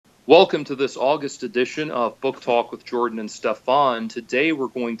Welcome to this August edition of Book Talk with Jordan and Stefan. Today we're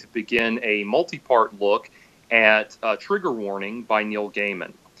going to begin a multi-part look at Trigger Warning by Neil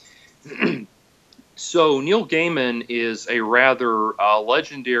Gaiman. So Neil Gaiman is a rather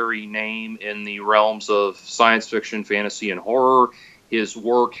legendary name in the realms of science fiction, fantasy, and horror. His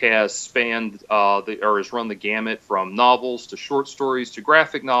work has spanned has run the gamut from novels to short stories to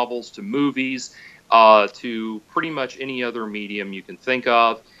graphic novels to movies to pretty much any other medium you can think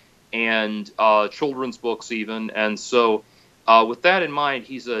of, and children's books even. And so with that in mind,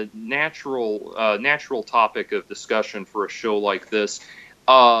 he's a natural topic of discussion for a show like this.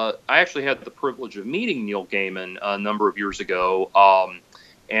 I actually had the privilege of meeting Neil Gaiman a number of years ago,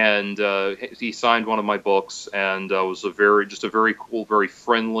 and he signed one of my books, and was a very cool, very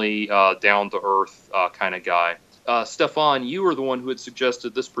friendly, down-to-earth kind of guy. Stefan, you were the one who had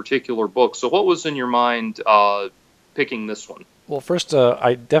suggested this particular book, so what was in your mind picking this one? Well, first,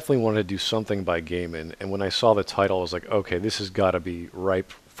 I definitely wanted to do something by Gaiman, and when I saw the title, I was like, okay, this has got to be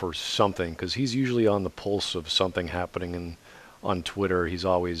ripe for something, because he's usually on the pulse of something happening on Twitter. He's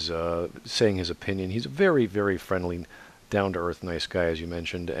always saying his opinion. He's a very, very friendly, down-to-earth, nice guy, as you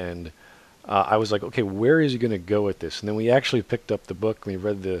mentioned, and I was like, okay, where is he going to go with this? And then we actually picked up the book, and we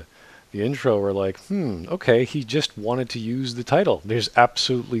read the intro. We're like, okay, he just wanted to use the title. There's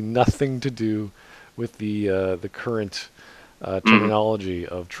absolutely nothing to do with the current terminology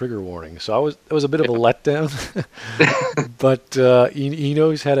of trigger warning. So it was a bit of a letdown, but he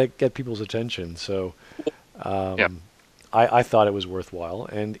knows how to get people's attention. So I thought it was worthwhile,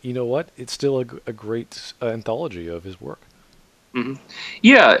 and you know what? It's still a great anthology of his work. Mm-hmm.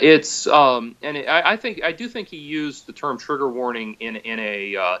 Yeah, it's I do think he used the term trigger warning in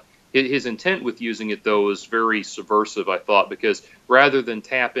a his intent with using it, though, was very subversive, I thought, because rather than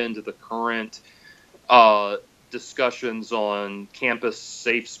tap into the current discussions on campus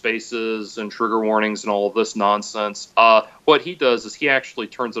safe spaces and trigger warnings and all of this nonsense, what he does is he actually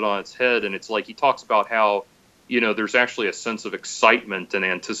turns it on its head, and it's like he talks about how, there's actually a sense of excitement and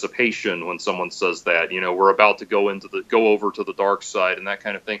anticipation when someone says that, we're about to go over to the dark side and that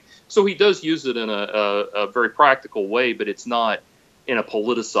kind of thing. So he does use it in a very practical way, but it's not in a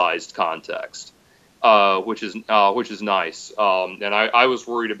politicized context, which is nice. And I was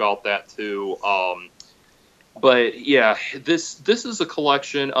worried about that too. But yeah, this is a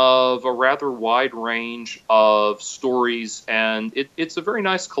collection of a rather wide range of stories, and it's a very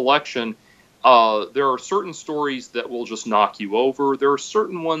nice collection. There are certain stories that will just knock you over. There are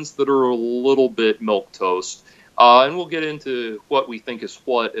certain ones that are a little bit milquetoast, and we'll get into what we think is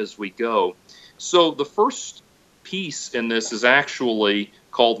what as we go. So the first piece in this is actually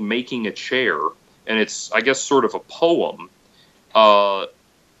called Making a Chair, and it's, I guess, sort of a poem,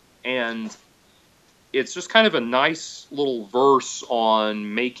 and it's just kind of a nice little verse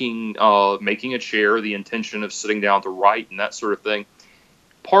on making a chair, the intention of sitting down to write and that sort of thing.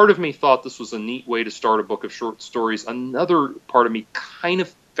 Part of me thought this was a neat way to start a book of short stories. Another part of me kind of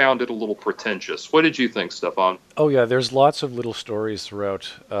found it a little pretentious. What did you think, Stefan? Oh yeah, there's lots of little stories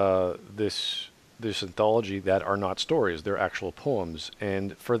throughout this anthology that are not stories; they're actual poems,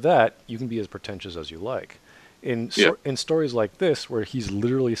 and for that you can be as pretentious as you like. In stories like this, where he's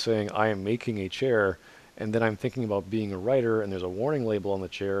literally saying, "I am making a chair," and then I'm thinking about being a writer, and there's a warning label on the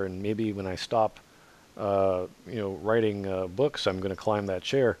chair, and maybe when I stop, writing books, I'm going to climb that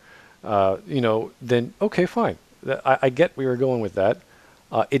chair. Then okay, fine. I get where you're going with that.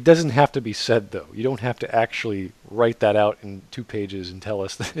 It doesn't have to be said, though. You don't have to actually write that out in 2 pages and tell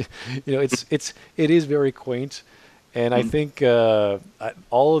us that. It is very quaint, and I think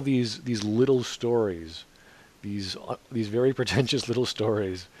all of these little stories, these very pretentious little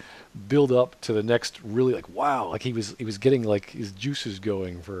stories, build up to the next really like wow, like he was getting like his juices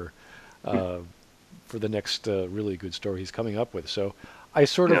going for the next really good story he's coming up with. So I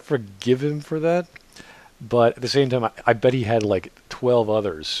sort of forgive him for that. But at the same time, I bet he had like 12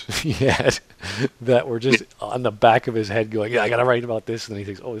 others he had that were just on the back of his head going, yeah, I got to write about this. And then he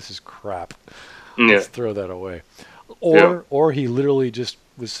thinks, oh, this is crap. Let's throw that away. Or he literally just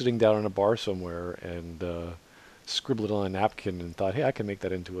was sitting down in a bar somewhere and scribbled it on a napkin and thought, hey, I can make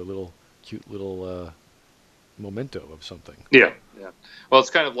that into a cute little memento of something. Yeah. Well,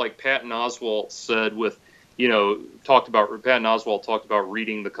 it's kind of like Patton Oswalt said with, Patton Oswalt talked about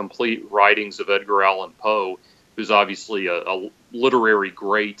reading the complete writings of Edgar Allan Poe, who's obviously a literary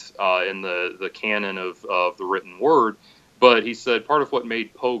great in the canon of the written word. But he said part of what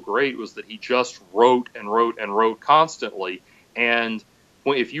made Poe great was that he just wrote and wrote and wrote constantly. And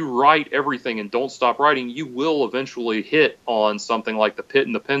if you write everything and don't stop writing, you will eventually hit on something like The Pit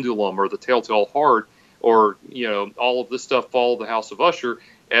and the Pendulum or The Telltale Heart or, all of this stuff, Fall of the House of Usher.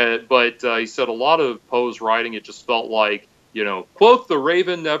 But he said a lot of Poe's writing, it just felt like, quote the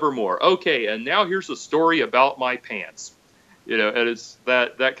Raven Nevermore. Okay, and now here's a story about my pants. And it's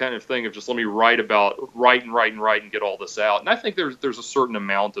that kind of thing of just let me write and get all this out. And I think there's a certain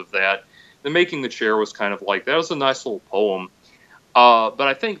amount of that. The Making the Chair was kind of like that. It was a nice little poem. But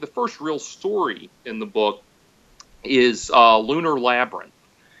I think the first real story in the book is Lunar Labyrinth.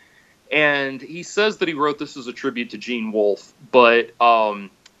 And he says that he wrote this as a tribute to Gene Wolfe, but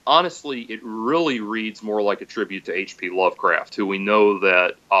honestly, it really reads more like a tribute to H.P. Lovecraft, who we know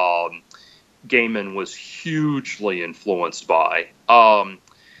that Gaiman was hugely influenced by.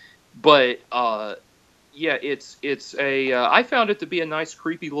 Yeah, it's a. I found it to be a nice,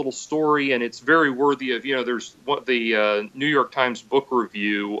 creepy little story, and it's very worthy of. There's what the New York Times book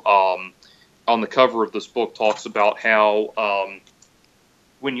review on the cover of this book talks about how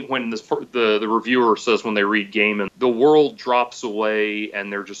the reviewer says when they read Gaiman, the world drops away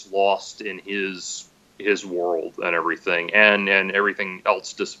and they're just lost in his world and everything, and everything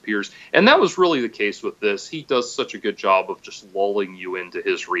else disappears. And that was really the case with this. He does such a good job of just lulling you into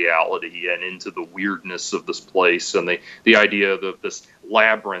his reality and into the weirdness of this place and the idea of this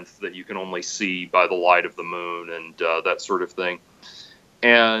labyrinth that you can only see by the light of the moon and that sort of thing.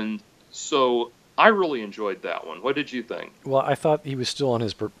 And so I really enjoyed that one. What did you think? Well, I thought he was still on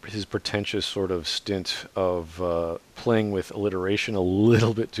his pretentious sort of stint of playing with alliteration a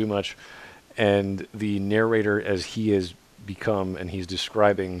little bit too much, and the narrator, as he has become, and he's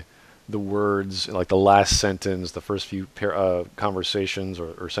describing the words, like the last sentence, the first few conversations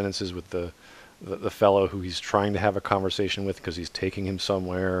or sentences with the fellow who he's trying to have a conversation with because he's taking him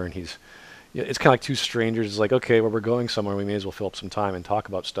somewhere, and it's kind of like two strangers. It's like, okay, well, we're going somewhere. We may as well fill up some time and talk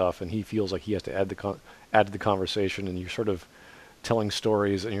about stuff. And he feels like he has to add to the conversation. And you're sort of telling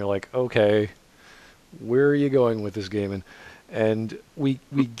stories, and you're like, okay, where are you going with this, Gaiman? And we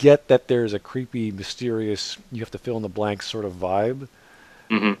get that there's a creepy, mysterious, you have to fill in the blanks sort of vibe.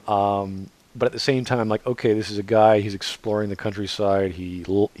 Mm-hmm. But at the same time, like, okay, this is a guy. He's exploring the countryside.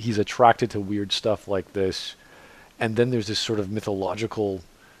 He's attracted to weird stuff like this. And then there's this sort of mythological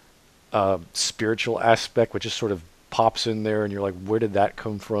spiritual aspect, which just sort of pops in there, and you're like, where did that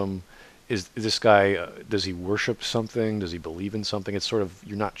come from? Is this guy, does he worship something? Does he believe in something? It's sort of,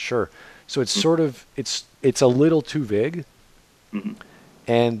 you're not sure. So it's sort of, it's a little too vague, Mm-hmm.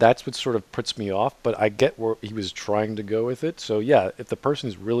 and that's what sort of puts me off, but I get where he was trying to go with it. So yeah, if the person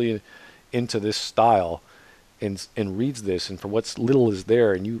is really into this style and reads this, and for what's little is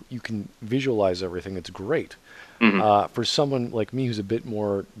there, and you can visualize everything, it's great. Mm-hmm. For someone like me who's a bit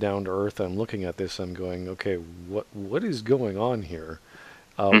more down to earth, I'm looking at this, I'm going, okay, what is going on here?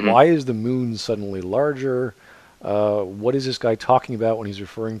 Mm-hmm. Why is the moon suddenly larger? What is this guy talking about when he's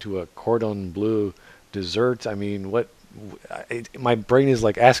referring to a cordon bleu dessert? I mean, my brain is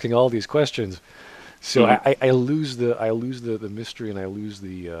like asking all these questions. So Mm-hmm. I lose the mystery, and I lose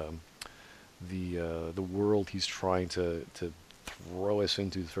the world he's trying to throw us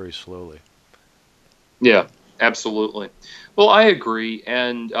into very slowly. Yeah, absolutely. Well, I agree,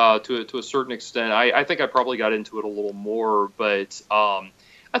 and to a certain extent, I think I probably got into it a little more, but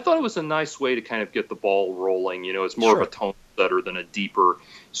I thought it was a nice way to kind of get the ball rolling. It's more of a Sure. tone setter than a deeper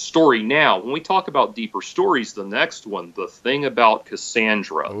story. Now, when we talk about deeper stories, the next one, The Thing About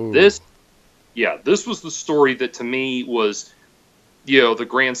Cassandra, Oh. this was the story that to me was, the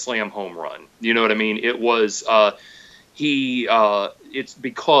Grand Slam home run. You know what I mean? It was. It's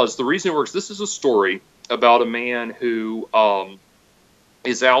because the reason it works. This is a story about a man who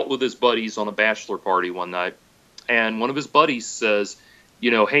is out with his buddies on a bachelor party one night, and one of his buddies says,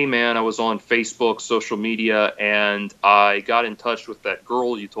 hey man, I was on Facebook, social media, and I got in touch with that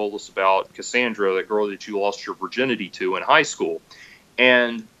girl you told us about, Cassandra, that girl that you lost your virginity to in high school.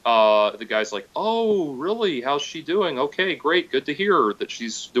 And the guy's like, oh, really? How's she doing? Okay, great. Good to hear that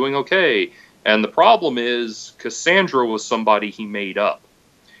she's doing okay. And the problem is Cassandra was somebody he made up.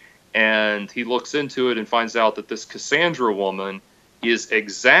 And he looks into it and finds out that this Cassandra woman is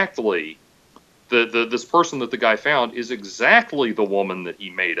exactly this person that the guy found is exactly the woman that he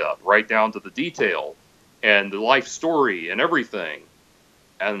made up, right down to the detail and the life story and everything.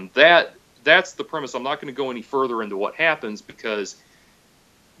 And that's the premise. I'm not going to go any further into what happens because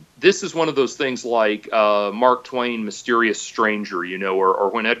this is one of those things like Mark Twain, Mysterious Stranger, or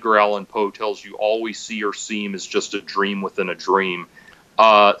when Edgar Allan Poe tells you all we see or seem is just a dream within a dream.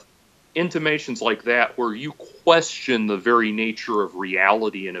 Intimations like that where you question the very nature of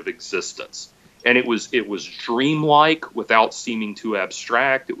reality and of existence. And it was dreamlike without seeming too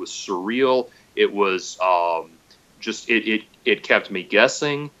abstract. It was surreal. It was it kept me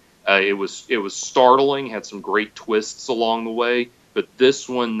guessing. It was startling. Had some great twists along the way. but this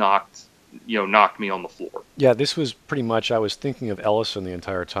one knocked me on the floor. Yeah, this was pretty much. I was thinking of Ellison the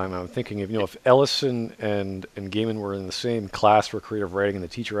entire time. I'm thinking of, if Ellison and Gaiman were in the same class for creative writing, and the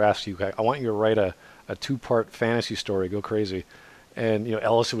teacher asks you, "I want you to write a two-part fantasy story, go crazy," and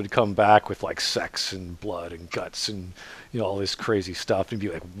Ellison would come back with like sex and blood and guts and all this crazy stuff, and be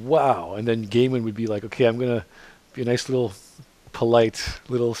like, "Wow!" And then Gaiman would be like, "Okay, I'm gonna be a nice little polite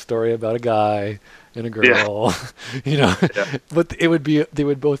little story about a guy and a Yeah, girl," yeah, but they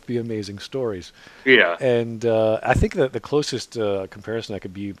would both be amazing stories. yeah, And I think that the closest comparison I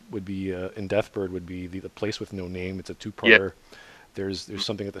could be would be in Deathbird would be the Place with No Name. It's a yeah, two-parter. There's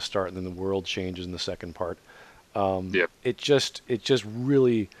something at the start, and then the world changes in the second part. yeah, It just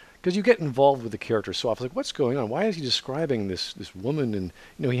really, because you get involved with the character so often. Like, what's going on? Why is he describing this woman? And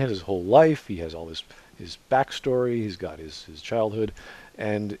he has his whole life. He has all this his backstory. He's got his childhood,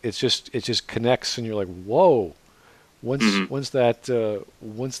 and it just connects, and you're like, whoa. Once hmm once that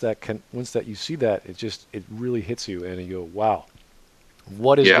you see that, it really hits you, and you go, wow,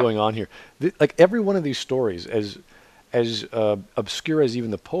 what is yeah, going on here? Like every one of these stories, as obscure as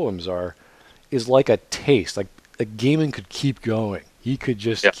even the poems are, is like a taste. Like a Gaiman could keep going. He could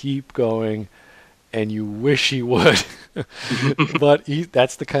just yeah, keep going, and you wish he would. But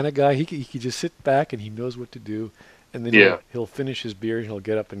that's the kind of guy. He could just sit back and he knows what to do, and then yeah. he'll finish his beer and he'll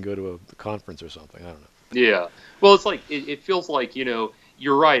get up and go to a conference or something. I don't know. Yeah. Well, it's like it feels like,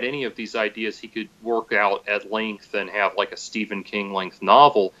 you're right. Any of these ideas he could work out at length and have like a Stephen King length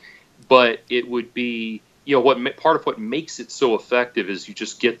novel, but it would be, part of what makes it so effective is you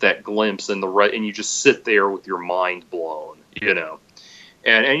just get that glimpse and and you just sit there with your mind blown.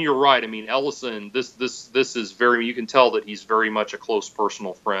 And you're right. I mean, Ellison, this is very, you can tell that he's very much a close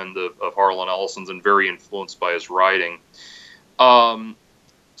personal friend of Harlan Ellison's and very influenced by his writing. Um,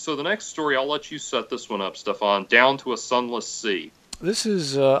 So the next story, I'll let you set this one up, Stefan. Down to a Sunless Sea. This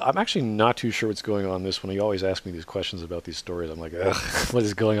is, I'm actually not too sure what's going on in this one. You always ask me these questions about these stories. I'm like, ugh, what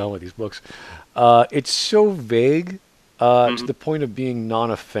is going on with these books? It's so vague to Hmm. the point of being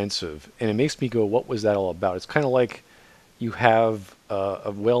non-offensive, and it makes me go, what was that all about? It's kind of like you have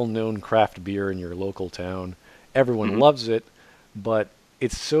a well-known craft beer in your local town. Everyone Hmm. loves it, but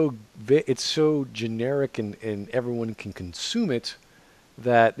it's so generic, and everyone can consume it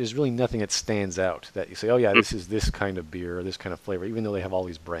that there's really nothing that stands out that you say, oh yeah, this is this kind of beer or this kind of flavor, even though they have all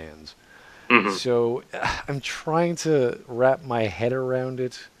these brands. Hmm. So I'm trying to wrap my head around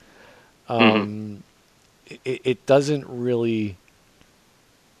it. Hmm. Um, it doesn't really,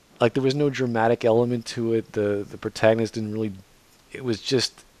 like, there was no dramatic element to it. The protagonist didn't really. It was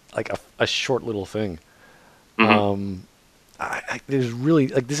just like a short little thing. Hmm. Um, there's really,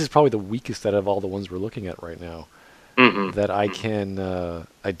 like, this is probably the weakest out of all the ones we're looking at right now Hmm. that I Hmm. can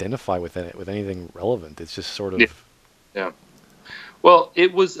identify with anything relevant. It's just sort Yeah. of. Yeah. Well,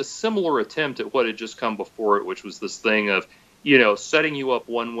 it was a similar attempt at what had just come before it, which was this thing of, setting you up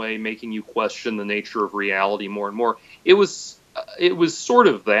one way, making you question the nature of reality more and more. It was sort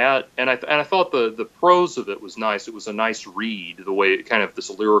of that, and I thought the prose of it was nice. It was a nice read, the way it kind of this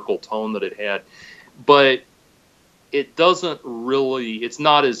lyrical tone that it had, but it doesn't really. It's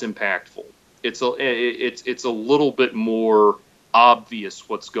not as impactful. It's a little bit more obvious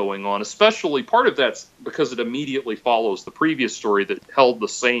what's going on. Especially part of that's because it immediately follows the previous story that held the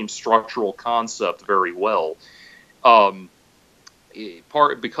same structural concept very well. Um,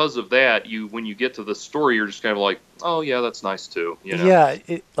 Part because of that, when you get to the story, you're just kind of like, oh yeah, that's nice too. Yeah,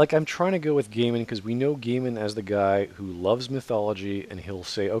 like I'm trying to go with Gaiman because we know Gaiman as the guy who loves mythology, and he'll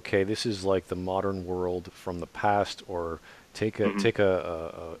say, okay, this is like the modern world from the past, or take a Hmm. take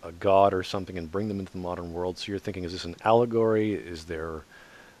a god or something and bring them into the modern world. So you're thinking, is this an allegory? Is there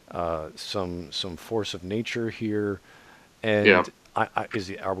some force of nature here? Yeah. And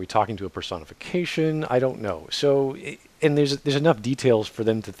are we talking to a personification? I don't know. So, and there's enough details for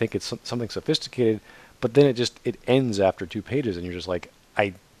them to think it's something sophisticated, but then it ends after 2 pages, and you're just like,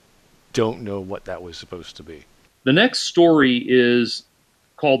 I don't know what that was supposed to be. The next story is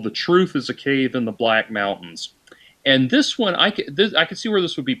called "The Truth Is a Cave in the Black Mountains," and this one I could see where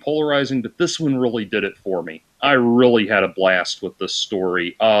this would be polarizing, but this one really did it for me. I really had a blast with this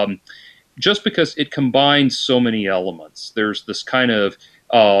story. Just because it combines so many elements. There's this kind of,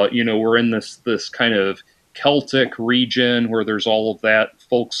 we're in this kind of Celtic region where there's all of that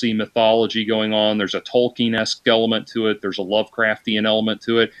folksy mythology going on. There's a Tolkien-esque element to it. There's a Lovecraftian element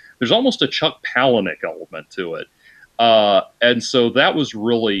to it. There's almost a Chuck Palahniuk element to it. And so that was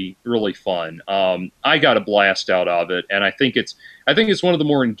really, really fun. I got a blast out of it, and I think it's one of the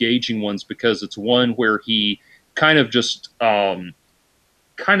more engaging ones because it's one where he kind of just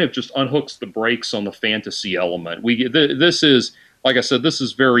kind of just unhooks the brakes on the fantasy element. This is like I said, this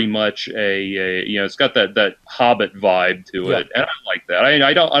is very much it's got that Hobbit vibe to Yeah. it, and I like that.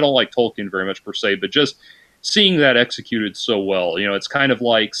 I don't like Tolkien very much per se, but just seeing that executed so well, it's kind of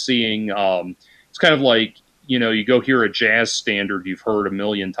like seeing, it's kind of like you go hear a jazz standard you've heard a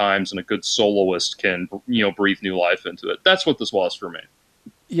million times, and a good soloist can breathe new life into it. That's what this was for me.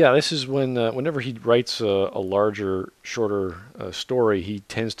 Yeah, this is when whenever he writes a larger, shorter story, he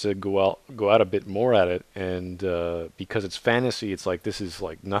tends to go out a bit more at it, and because it's fantasy, it's like this is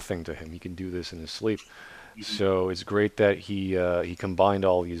like nothing to him. He can do this in his sleep. So it's great that he combined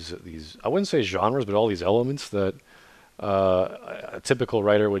all these I wouldn't say genres, but all these elements that a typical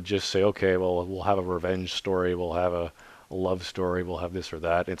writer would just say, okay, well, we'll have a revenge story, we'll have a love story, we'll have this or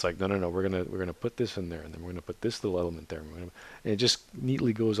that. It's like, no, no, no, we're gonna put this in there, and then we're gonna put this little element there, and it just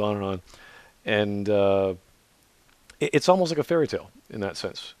neatly goes on and on, and it's almost like a fairy tale in that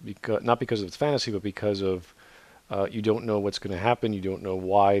sense, because not because of its fantasy, but because of you don't know what's going to happen, you don't know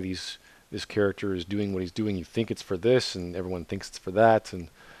why this character is doing what he's doing. You think it's for this, and everyone thinks it's for that, and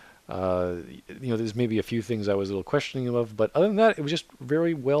uh, there's maybe a few things I was a little questioning of, but other than that, it was just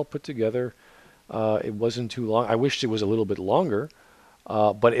very well put together. It wasn't too long. I wished it was a little bit longer,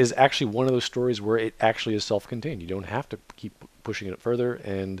 but is actually one of those stories where it actually is self-contained. You don't have to keep pushing it further,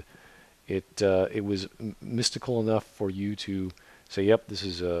 and it was mystical enough for you to say, "Yep, this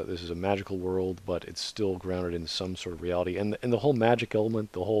is a magical world," but it's still grounded in some sort of reality. And the whole magic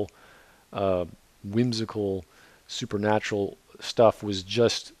element, the whole uh, whimsical, supernatural stuff was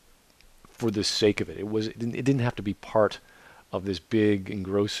just for the sake of it. It didn't have to be part of this big,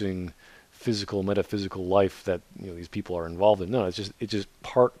 engrossing, physical, metaphysical life that these people are involved in. No, it's just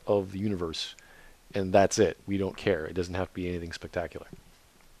part of the universe, and that's it. We don't care. It doesn't have to be anything spectacular.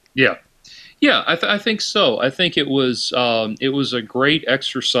 Yeah, yeah, I think so. I think it was a great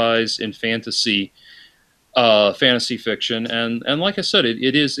exercise in fantasy fiction, and like I said,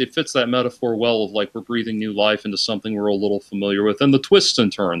 it fits that metaphor well of like we're breathing new life into something we're a little familiar with, and the twists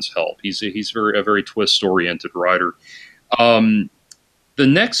and turns help. He's a very twist oriented writer. Um, the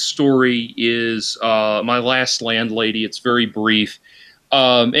next story is My Last Landlady. It's very brief.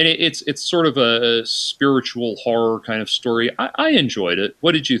 And it's sort of a spiritual horror kind of story. I enjoyed it.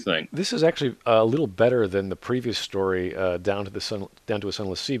 What did you think? This is actually a little better than the previous story, down to a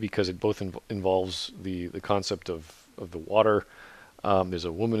Sunless Sea, because it both involves the concept of the water. There's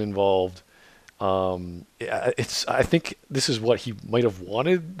a woman involved. I think this is what he might have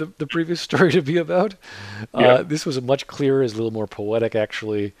wanted the previous story to be about. Yeah. This was a much clearer, is a little more poetic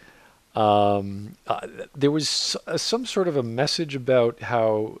actually. There was some sort of a message about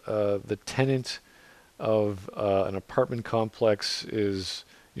how the tenant of an apartment complex is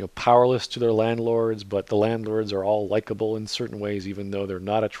powerless to their landlords, but the landlords are all likable in certain ways, even though they're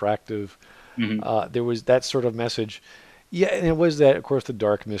not attractive. Hmm. There was that sort of message. Yeah, and it was that, of course, the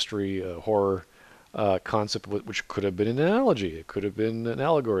dark mystery horror concept, which could have been an analogy, it could have been an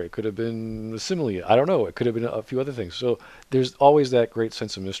allegory, it could have been a simile. I don't know. It could have been a few other things. So there's always that great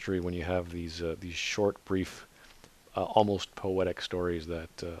sense of mystery when you have these short, brief, almost poetic stories that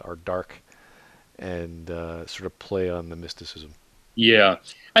are dark and sort of play on the mysticism. Yeah.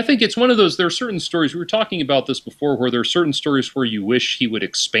 I think it's one of those. There are certain stories, we were talking about this before, where there are certain stories where you wish he would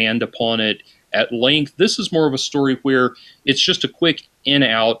expand upon it at length. This is more of a story where it's just a quick in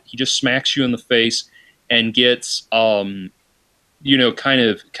out. He just smacks you in the face and gets, kind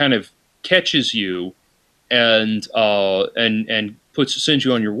of catches you and sends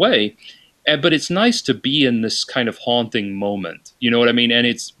you on your way. But it's nice to be in this kind of haunting moment. You know what I mean? And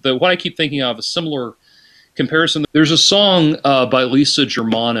it's what I keep thinking of a similar comparison. There's a song by Lisa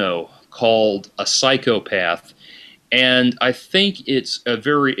Germano called "A Psychopath," and I think it's a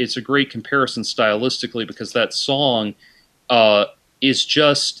great comparison stylistically, because that song uh, is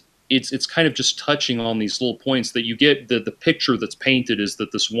just it's kind of just touching on these little points that you get. The picture that's painted is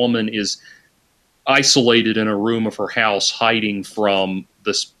that this woman is isolated in a room of her house, hiding from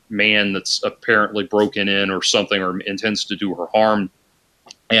this man that's apparently broken in or something, or intends to do her harm.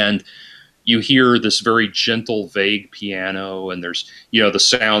 And you hear this very gentle, vague piano, and there's the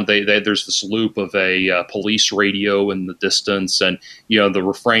sound. There's this loop of a police radio in the distance, and the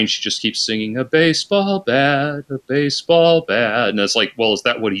refrain. She just keeps singing a baseball bat, and it's like, well, is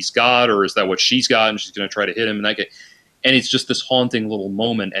that what he's got, or is that what she's got? And she's going to try to hit him, and it's just this haunting little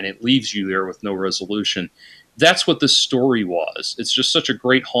moment, and it leaves you there with no resolution. That's what this story was. It's just such a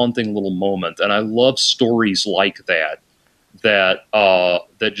great haunting little moment, and I love stories like that that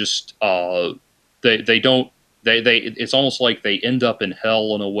just they don't they it's almost like they end up in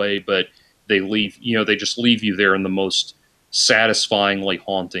hell in a way, but they just leave you there in the most satisfyingly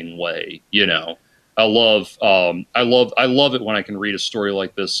haunting way. I love it when I can read a story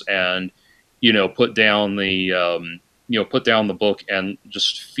like this and, put down put down the book and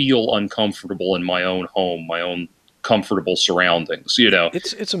just feel uncomfortable in my own home, my own comfortable surroundings.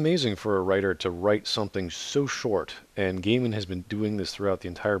 It's amazing for a writer to write something so short, and Gaiman has been doing this throughout the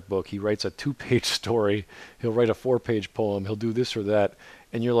entire book. He writes a 2-page story, he'll write a 4-page poem, he'll do this or that,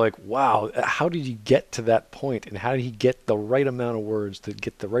 and you're like, wow, how did he get to that point, and how did he get the right amount of words to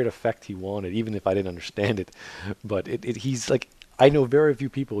get the right effect he wanted, even if I didn't understand it. But he's like, I know very few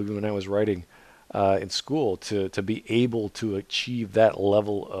people, even when I was writing in school, to be able to achieve that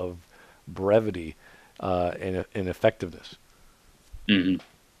level of brevity and effectiveness. Hmm.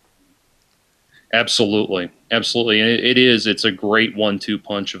 Absolutely, and it's a great 1-2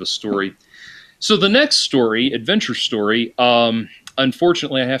 punch of a story. So the next story, adventure story,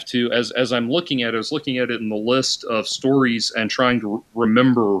 unfortunately I have to, as I'm looking at it, I was looking at it in the list of stories and trying to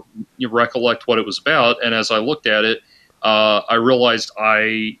recollect what it was about, and as I looked at it, I realized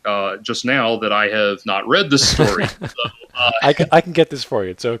just now that I have not read this story. So, I can get this for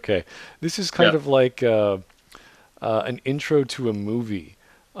you. It's okay. This is kind yeah, of like an intro to a movie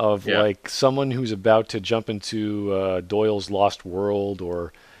of yeah, like someone who's about to jump into Doyle's Lost World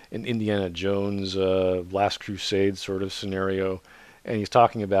or an Indiana Jones Last Crusade sort of scenario, and he's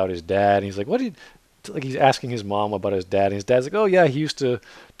talking about his dad. And he's like, "What did?" Like he's asking his mom about his dad, and his dad's like, "Oh yeah, he used to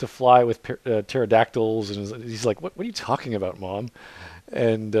fly with pterodactyls," and he's like, "What are you talking about, mom?"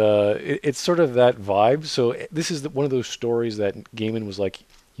 And it's sort of that vibe. So this is one of those stories that Gaiman was like,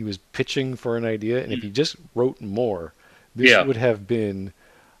 he was pitching for an idea, and if he just wrote more, this yeah, would have been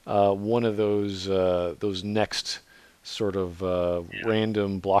one of those next sort of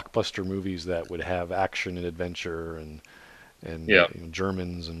random blockbuster movies that would have action and adventure and yeah.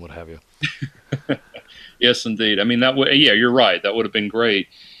 Germans and what have you. Yes, indeed. I mean, that would, yeah, you're right. That would have been great.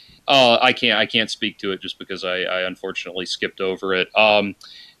 I can't speak to it just because I unfortunately skipped over it.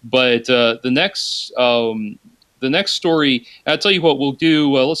 But the next story, I'll tell you what we'll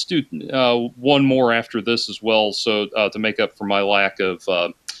do. Let's do one more after this as well, so to make up for my lack of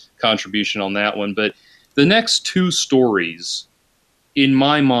contribution on that one. But the next two stories, in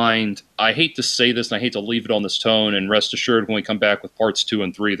my mind, I hate to say this and I hate to leave it on this tone. And rest assured, when we come back with parts 2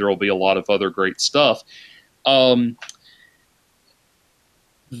 and 3, there will be a lot of other great stuff. Um,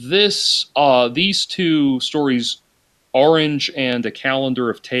 these two stories, Orange and A Calendar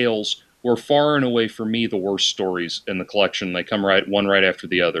of Tales, were far and away for me the worst stories in the collection. They come right after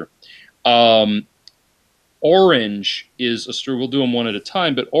the other. Um, Orange is a story. We'll do them one at a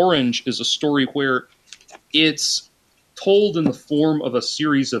time, but Orange is a story where it's told in the form of a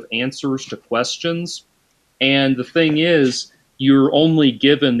series of answers to questions. And the thing is, you're only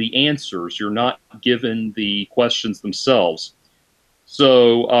given the answers. You're not given the questions themselves.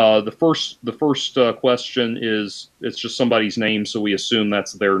 So the first question is, it's just somebody's name, so we assume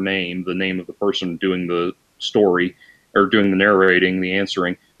that's their name, the name of the person doing the story or doing the narrating, the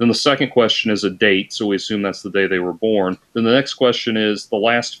answering. Then the second question is a date, so we assume that's the day they were born. Then the next question is the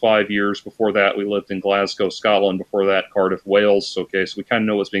last 5 years. Before that, we lived in Glasgow, Scotland. Before that, Cardiff, Wales. Okay, so we kind of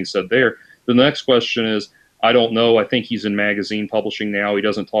know what's being said there. Then the next question is, I don't know. I think he's in magazine publishing now. He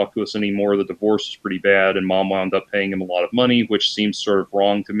doesn't talk to us anymore. The divorce is pretty bad, and mom wound up paying him a lot of money, which seems sort of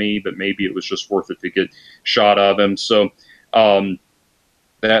wrong to me, but maybe it was just worth it to get shot of him. So, so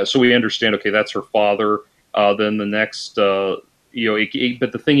we understand. Okay, that's her father. Then the next, but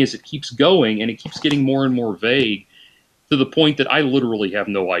the thing is, it keeps going, and it keeps getting more and more vague to the point that I literally have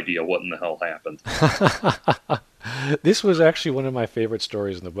no idea what in the hell happened. This was actually one of my favorite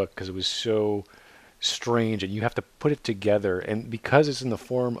stories in the book because it was so strange and you have to put it together, and because it's in the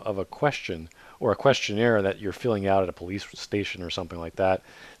form of a question or a questionnaire that you're filling out at a police station or something like that,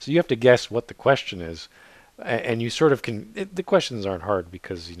 so you have to guess what the question is, and you sort of can the questions aren't hard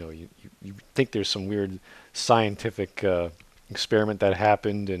because you think there's some weird scientific experiment that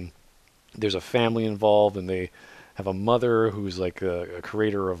happened, and there's a family involved, and they have a mother who's like a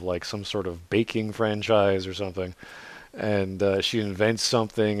creator of like some sort of baking franchise or something, and she invents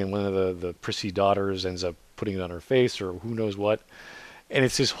something, and one of the prissy daughters ends up putting it on her face or who knows what, and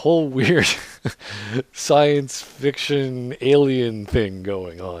it's this whole weird science fiction alien thing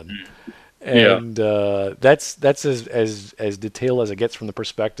going on, Yeah, and that's as detailed as it gets from the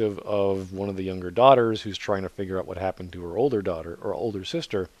perspective of one of the younger daughters who's trying to figure out what happened to her older daughter or older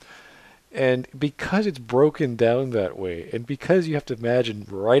sister. And because it's broken down that way, and because you have to imagine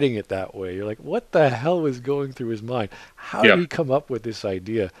writing it that way, you're like, what the hell was going through his mind? How did yeah, he come up with this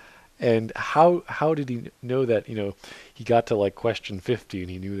idea? And how did he know that, he got to like question 50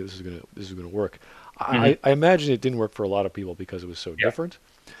 and he knew this was gonna work? hmm I imagine it didn't work for a lot of people because it was so yeah, different.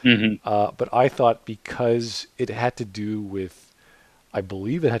 Hmm. But I thought because it had to do with, I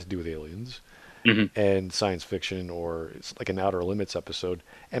believe it had to do with aliens Hmm. and science fiction, or it's like an Outer Limits episode,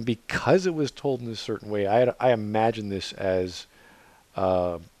 and because it was told in a certain way, I imagined this as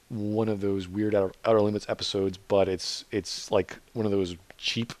uh, one of those weird Outer Limits episodes, but it's like one of those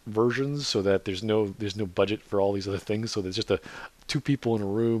cheap versions, so that there's no budget for all these other things. So there's just two people in a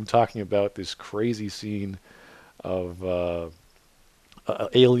room talking about this crazy scene of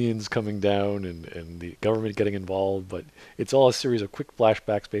aliens coming down and the government getting involved, but it's all a series of quick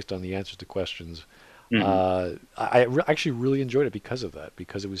flashbacks based on the answers to questions. Hmm. Actually really enjoyed it because of that,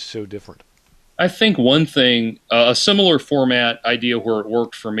 because it was so different. I think one thing, a similar format idea where it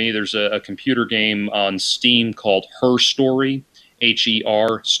worked for me, there's a computer game on Steam called Her Story,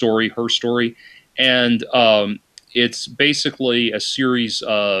 Her Story, Her Story. And it's basically a series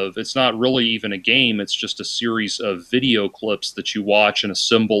of, it's not really even a game, it's just a series of video clips that you watch and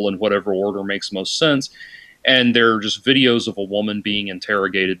assemble in whatever order makes most sense. And they're just videos of a woman being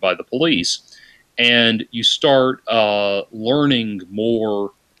interrogated by the police. And you start learning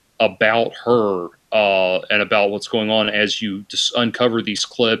more about her and about what's going on as you just uncover these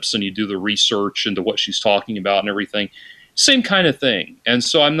clips and you do the research into what she's talking about and everything. Same kind of thing. And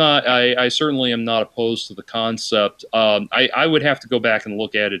so I certainly am not opposed to the concept. I would have to go back and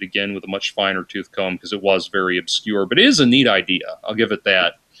look at it again with a much finer tooth comb because it was very obscure, but it is a neat idea. I'll give it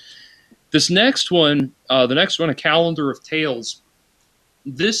that. This next one, the next one, A Calendar of Tales.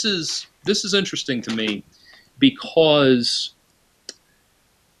 This is interesting to me because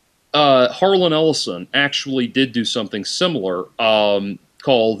Harlan Ellison actually did do something similar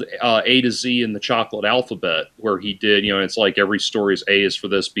called A to Z in the Chocolate Alphabet, where he did, it's like every story is A is for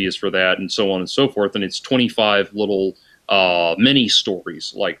this, B is for that, and so on and so forth. And it's 25 little mini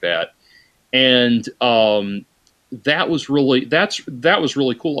stories like that. And that was really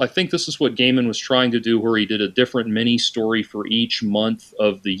cool. I think this is what Gaiman was trying to do, where he did a different mini story for each month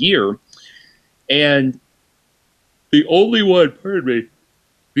of the year. And the only one, pardon me,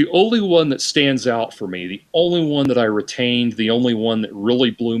 the only one that stands out for me, the only one that I retained, the only one that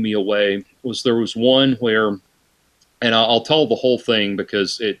really blew me away was there was one where, and I'll tell the whole thing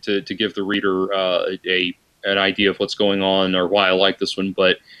because to give the reader an idea of what's going on or why I like this one,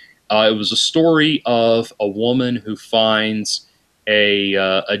 but it was a story of a woman who finds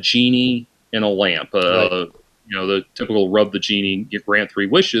a genie in a lamp, Right. the typical rub the genie, grant three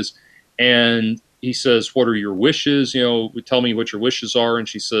wishes, and he says, "What are your wishes? Tell me what your wishes are." And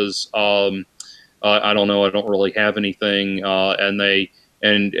she says, "I don't know. I don't really have anything." And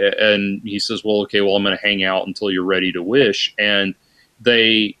he says, "Well, okay. Well, I'm going to hang out until you're ready to wish." And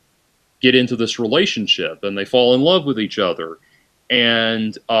they get into this relationship, and they fall in love with each other,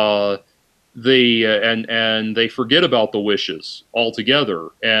 and they forget about the wishes altogether.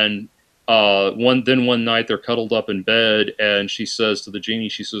 And one night they're cuddled up in bed, and she says to the genie,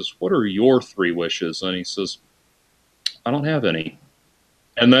 she says, "What are your three wishes?" And he says, "I don't have any."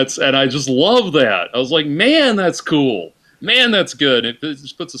 And I just love that. I was like, man, that's cool. Man, that's good. It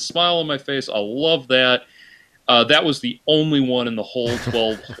just puts a smile on my face. I love that. That was the only one in the whole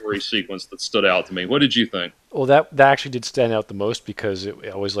 12 story sequence that stood out to me. What did you think? Well, that actually did stand out the most because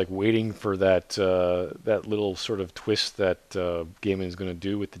I was like waiting for that little sort of twist that Gaiman is going to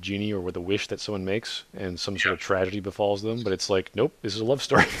do with the genie or with the wish that someone makes, and some sort of tragedy befalls them. But it's like, nope, this is a love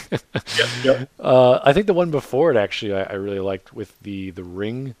story. Yep, yep. I think the one before it actually I really liked, with the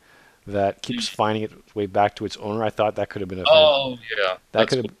ring that keeps finding its way back to its owner. I thought that could have been Oh, yeah. that That's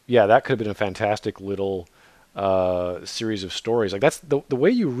could cool. have that could have been a fantastic little series of stories. Like that's the way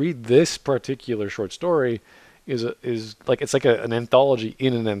you read this particular short story is like it's like an anthology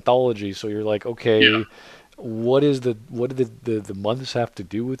in an anthology. So you're like, Yeah. okay, what do the months have to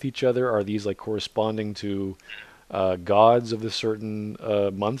do with each other? Are these like corresponding to gods of the certain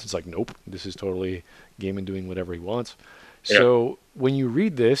months? It's like, nope, this is totally Gaiman doing whatever he wants. Yeah. So when you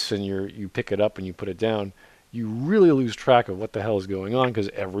read this and you pick it up and you put it down, you really lose track of what the hell is going on because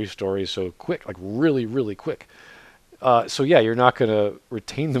every story is so quick, like really, really quick. So yeah, you're not going to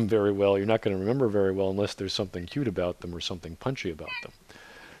retain them very well. You're not going to remember very well unless there's something cute about them or something punchy about them.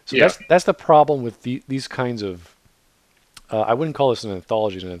 So Yeah. that's the problem with these kinds of. I wouldn't call this an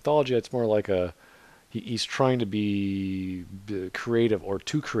anthology. An anthology, it's more like he's trying to be creative or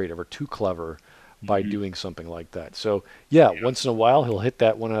too clever by Mhm. doing something like that. So yeah, Yeah. once in a while he'll hit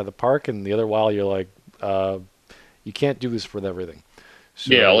that one out of the park, and the other while you're like, you can't do this with everything.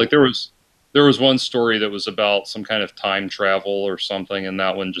 Yeah, like So there was one story that was about some kind of time travel or something, and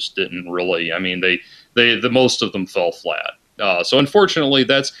that one just didn't really. I mean, the most of them fell flat. So unfortunately,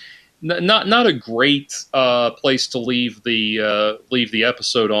 not a great place to leave the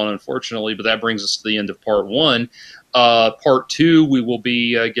episode on, unfortunately. But that brings us to the end of part one. Part two, we will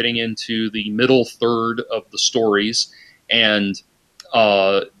be getting into the middle third of the stories, and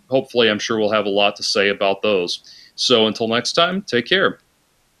hopefully, I'm sure we'll have a lot to say about those. So until next time, take care.